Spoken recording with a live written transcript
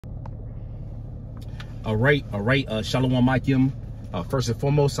All right. Shalom Aleichem. First and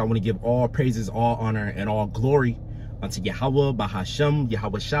foremost, I want to give all praises, all honor, and all glory unto Yahweh, Bahashem,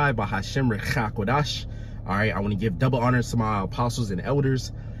 Yahweh Shai, Bahashem, Rechak Kodash. All right. I want to give double honors to my apostles and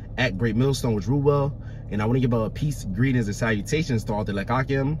elders at Great Millstone, which rule well. And I want to give a peace, greetings, and salutations to all the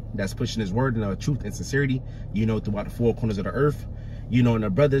Lekakim that's pushing his word in truth and sincerity, throughout the four corners of the earth. And the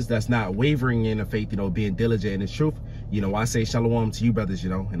brothers that's not wavering in the faith, being diligent in the truth. I say shalom to you brothers,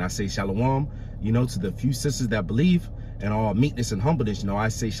 and I say shalom, to the few sisters that believe and all meekness and humbleness, I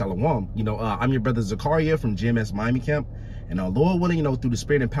say shalom. I'm your brother Zakaria from GMS Miami Camp. And Lord willing, through the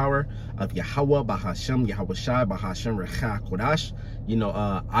spirit and power of Yahweh, Bahashem, Yahweh Shai, Bahashem, Rechak Kodash,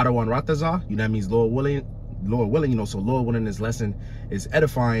 Adawan Ratazah, that means Lord willing, so Lord willing, this lesson is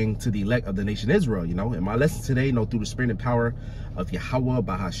edifying to the elect of the nation Israel, and my lesson today, through the spirit and power of Yahweh,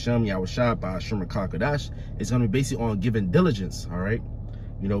 Bahashem, Yahweh Shai, Bahashem, Rechak Kodash, is going to be basically on giving diligence, all right,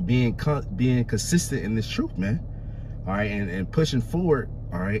 being consistent in this truth, man, all right, and pushing forward,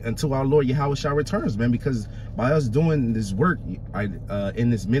 all right, until our Lord Yahweh Shai returns, man, because by us doing this work, in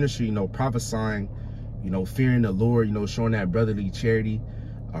this ministry, prophesying, fearing the Lord, showing that brotherly charity,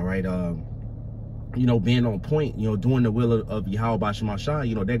 all right, being on point, doing the will of Yahweh Bashim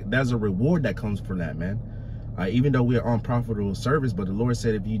Shai, there's a reward that comes from that, man. Even though we are unprofitable service, but the Lord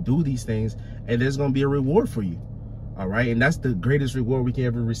said if you do these things, and there's going to be a reward for you, all right, and that's the greatest reward we can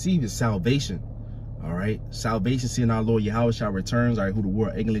ever receive is salvation. All right, salvation, seeing our Lord Yahweh Shai returns, all right, who the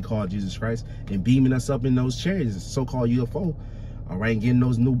world ignorantly called Jesus Christ, and beaming us up in those chariots, so-called UFO, all right, and getting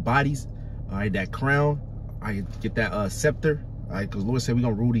those new bodies, all right, that crown, I get that scepter, all right, because Lord said we're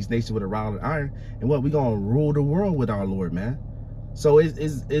gonna rule these nations with a rod of iron, and what, we're gonna rule the world with our Lord, man. So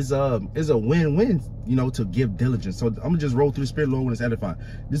it's a win-win, to give diligence. So I'm gonna just roll through the spirit, Lord, when it's edifying.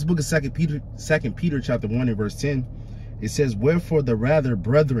 This book of 2 Peter chapter 1 and verse 10, it says, wherefore the rather,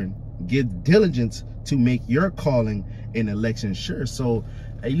 brethren, give diligence to make your calling and election sure. So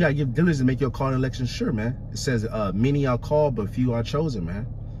you gotta give diligence to make your calling and election sure, man. It says many are called, but few are chosen, man.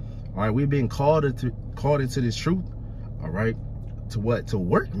 All right, we've been called into this truth. All right, to what? To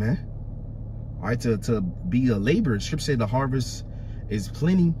work, man. All right, to be a laborer. Scripture said the harvest is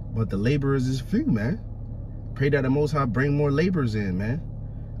plenty, but the laborers is few, man. Pray that the Most High bring more laborers in, man.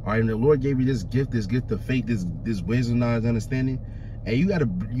 All right, and the Lord gave you this gift of faith, this wisdom, knowledge, understanding. And you gotta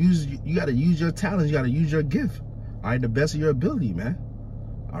use your talents, you gotta use your gift, all right, the best of your ability, man.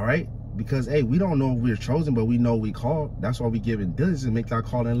 All right, because hey, we don't know if we're chosen, but we know we called. That's why we give it diligence and make our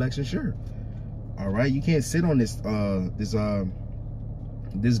call and election sure. All right, you can't sit on this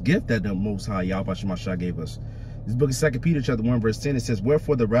gift that the Most High Yahweh Shai gave us. This book of 2 Peter chapter 1 verse 10, it says,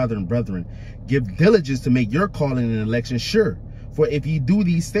 wherefore the rather, brethren, give diligence to make your calling and election sure. For if you do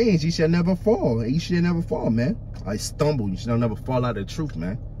these things, you shall never fall. You shall never fall, man. I stumble. You shall never fall out of the truth,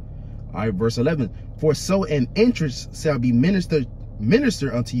 man. All right, verse 11. For so an interest shall be minister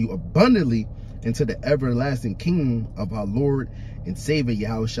unto you abundantly into the everlasting kingdom of our Lord and Savior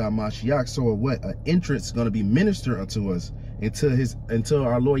Yahweh Shai Mashiach. So what? An interest is going to be ministered unto us until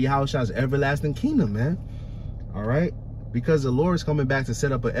our Lord Yahweh Shai's everlasting kingdom, man. All right, because the Lord is coming back to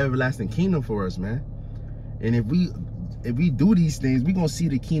set up an everlasting kingdom for us, man. And if we do these things, we're gonna see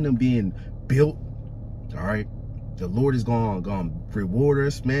the kingdom being built. All right, the Lord is gonna reward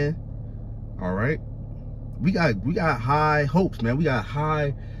us, man. All right, we got high hopes, man. We got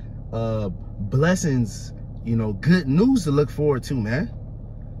high blessings, good news to look forward to, man.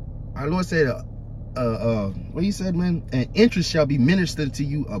 Our Lord said, what he said, man, and interest shall be ministered to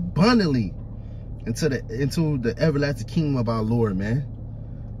you abundantly into the everlasting kingdom of our Lord, man.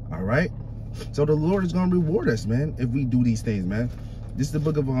 All right, so the Lord is gonna reward us, man, if we do these things, man. This is the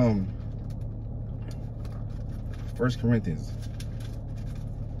book of 1 Corinthians.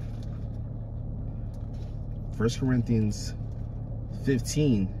 1 Corinthians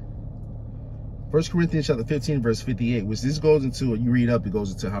 15. 1 Corinthians chapter 15 verse 58, which this goes into, you read up, it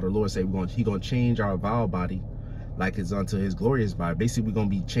goes into how the Lord said he gonna change our vile body like it's unto his glorious body. Basically, we're gonna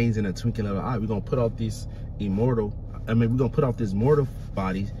be changed in a twinkling of an eye. We're gonna put off this we're gonna put off this mortal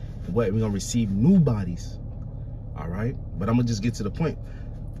body. What? We're gonna receive new bodies. All right, but I'm gonna just get to the point.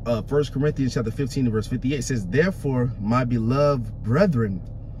 1 Corinthians chapter 15 verse 58 says, therefore, my beloved brethren,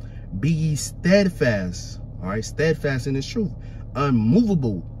 be ye steadfast. All right, steadfast in this truth,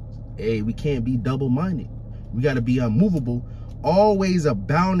 unmovable. Hey, we can't be double-minded. We got to be unmovable, always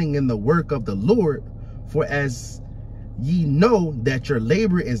abounding in the work of the Lord, for as ye know that your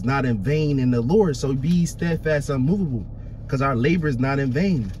labor is not in vain in the Lord. So be steadfast, unmovable, because our labor is not in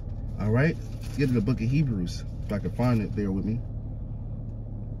vain. All right, let's get to the book of Hebrews. If I can find it, bear with me.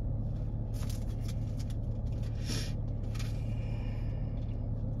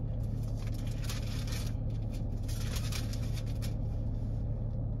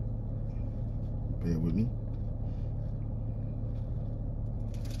 with me.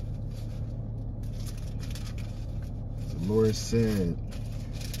 The Lord said,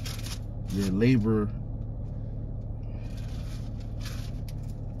 your labor,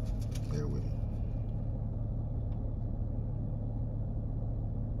 bear with me.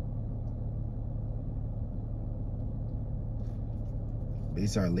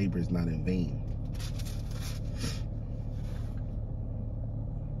 Basically, our labor is not in vain.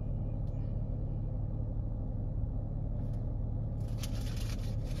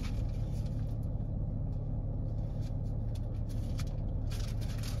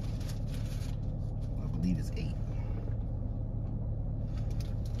 I believe it's 8.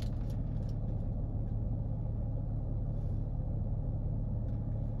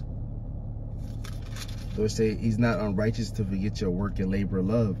 Lord say he's not unrighteous to forget your work and labor of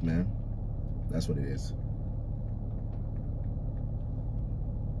love, man. That's what it is.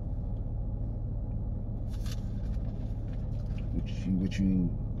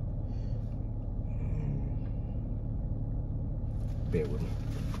 Bear with me.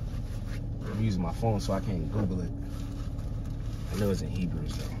 I'm using my phone so I can't Google it. I know it's in Hebrew,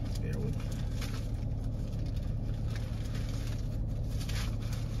 so bear with me.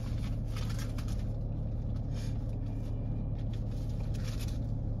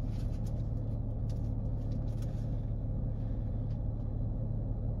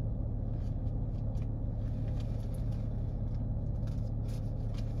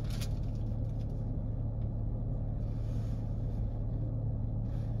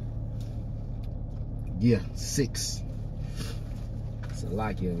 Yeah, 6. It's a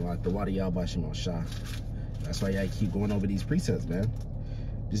lot here, like the water y'all bashing on shot. That's why y'all keep going over these precepts, man.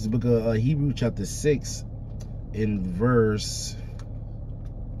 This is the book of Hebrews chapter 6 in verse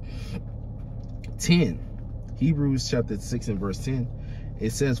 10. Hebrews chapter 6 and verse 10.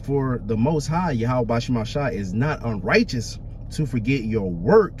 It says, for the Most High, Yahweh Bashim Shah, is not unrighteous to forget your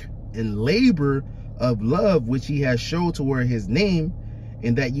work and labor of love, which he has showed toward his name,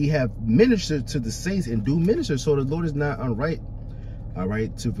 and that ye have ministered to the saints and do minister. So the Lord is not unright, all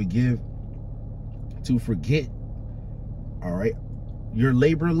right, to forget, all right, your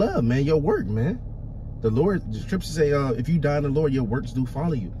labor of love, man, your work, man. The Lord, the scriptures say, if you die in the Lord, your works do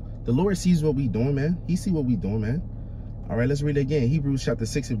follow you. The Lord sees what we doing, man. He see what we doing, man. All right, let's read it again. Hebrews chapter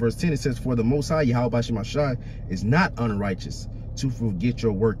 6 and verse 10, it says, for the Most High, Yahweh Bashim Shai, is not unrighteous to forget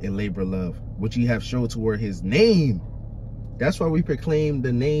your work and labor of love, which ye have showed toward his name. That's why we proclaim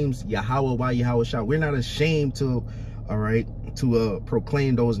the names Yahweh by Yahweh Shah. We're not ashamed to, all right, to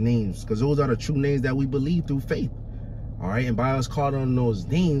proclaim those names, because those are the true names that we believe through faith. All right, and by us calling on those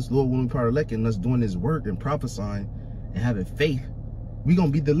names, Lord, when we part elect and us doing his work and prophesying and having faith, we're going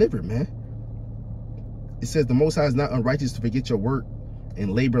to be delivered, man. It says the Most High is not unrighteous to forget your work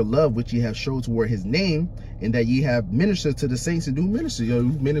and labor of love, which ye have showed toward his name, and that ye have ministered to the saints and do minister. Yo,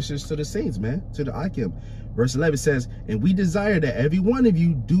 ministers to the saints, man, to the Akim. Verse 11 says, and we desire that every one of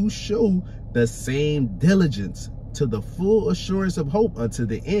you do show the same diligence to the full assurance of hope unto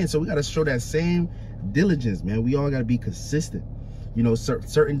the end. So we got to show that same diligence, man. We all got to be consistent. You know,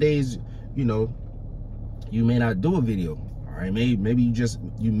 certain days, you know, you may not do a video. All right, maybe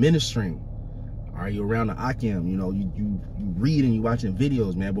you ministering. All right, you're around the Akim, you know, you read and you watching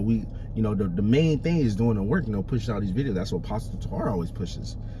videos, man. But we, you know, the main thing is doing the work, you know, pushing out these videos. That's what Apostle Torah always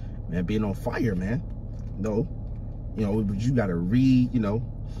pushes, man, being on fire, man. No, you know, but you got to read, you know,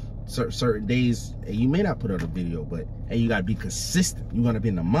 certain days, and you may not put out a video, but hey, you got to be consistent. You got to be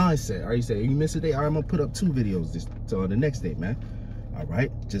in the mindset. All right, you say, you miss a day, all right, I'm going to put up 2 videos the next day, man. All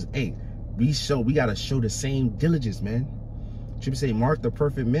right, just, hey, we got to show the same diligence, man. Should say, mark the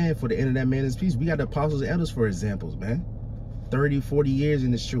perfect man, for the end of that man is peace. We got the apostles and elders for examples, man. 30, 40 years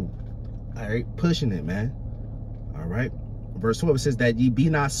in this truth. All right, pushing it, man. All right. Verse 12, it says that ye be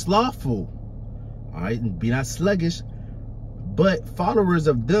not slothful. All right, and be not sluggish, but followers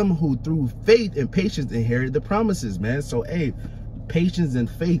of them who through faith and patience inherit the promises, man. So, hey, patience and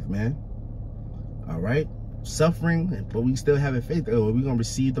faith, man. All right. Suffering, but we still having faith. Oh, we're going to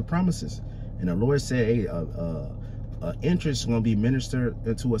receive the promises. And the Lord said, hey, interest is going to be ministered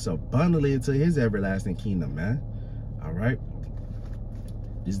into us abundantly into his everlasting kingdom, man. All right.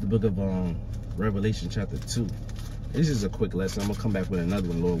 This is the book of Revelation chapter 2. This is a quick lesson. I'm going to come back with another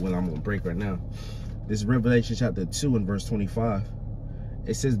one, Lord, when I'm going to break right now. This is Revelation chapter 2 and verse 25.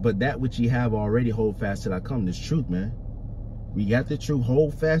 It says, but that which ye have already hold fast till I come. This truth, man. We got the truth.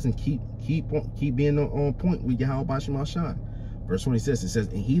 Hold fast and keep being on point with Yahweh Bashim Shai. Verse 26, it says,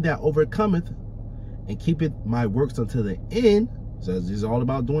 and he that overcometh and keepeth my works until the end. So it's all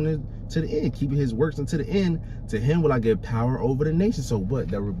about doing it to the end, keeping his works unto the end. To him will I give power over the nation. So what?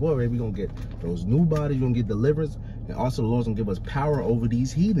 The reward, right? We're going to get those new bodies. We're going to get deliverance. And also the Lord's going to give us power over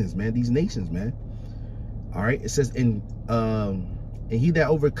these heathens, man. These nations, man. All right. It says, and he that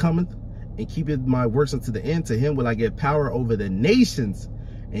overcometh and keepeth my works unto the end, to him will I give power over the nations.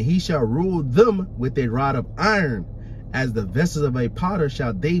 And he shall rule them with a rod of iron. As the vessels of a potter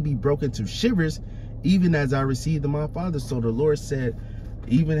shall they be broken to shivers, even as I received of my Father. So the Lord said,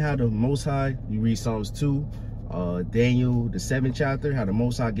 even how the Most High, you read Psalms 2, Daniel, the 7th chapter, how the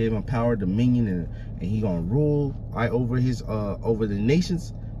Most High gave him power, dominion, and he gonna rule over his over the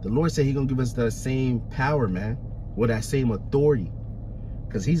nations. The Lord said he gonna give us that same power, man, or that same authority,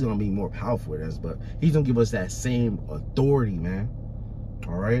 because he's gonna be more powerful than us, but he's gonna give us that same authority, man.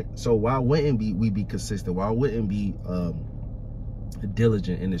 All right. So why wouldn't we be consistent? Why wouldn't be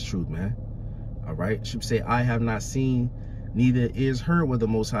diligent in this truth, man? All right. Should say, I have not seen, neither is heard what the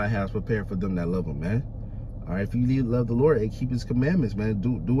Most High has prepared for them that love him, man. All right. If you love the Lord and keep his commandments, man,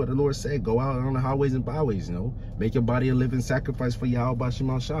 do what the Lord said. Go out on the highways and byways, you know, make your body a living sacrifice for Yahweh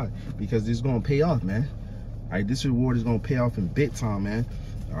Bashim Shai, because this is going to pay off, man. All right. This reward is going to pay off in big time, man.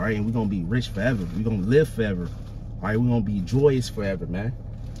 All right. And we're going to be rich forever. We're going to live forever. All right, we're going to be joyous forever, man.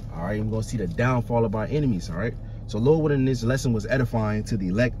 All right, we're going to see the downfall of our enemies, all right? So, Lord, when this lesson was edifying to the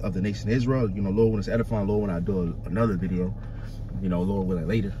elect of the nation of Israel, you know, Lord, when it's edifying, Lord, when I do another video, you know, Lord, willing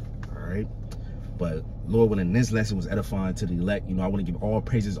later, all right? But, Lord, when this lesson was edifying to the elect, you know, I want to give all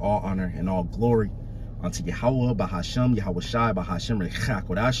praises, all honor, and all glory unto Yahweh, Bahashem, Yahweh Shai, Bahashem, Rechak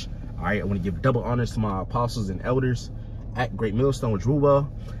Kodash. All right, I want to give double honors to my apostles and elders at Great Millstone with Ruba.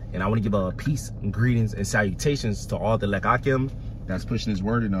 And I want to give peace and greetings and salutations to all the Lekakim that's pushing his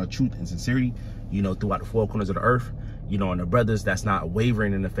word in truth and sincerity, you know, throughout the four corners of the earth, you know, and the brothers that's not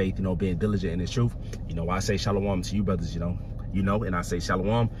wavering in the faith, you know, being diligent in the truth. You know, I say shalom to you brothers, you know, and I say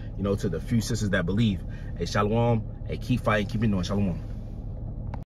shalom, you know, to the few sisters that believe. Hey, shalom, hey, keep fighting, keep it doing, shalom.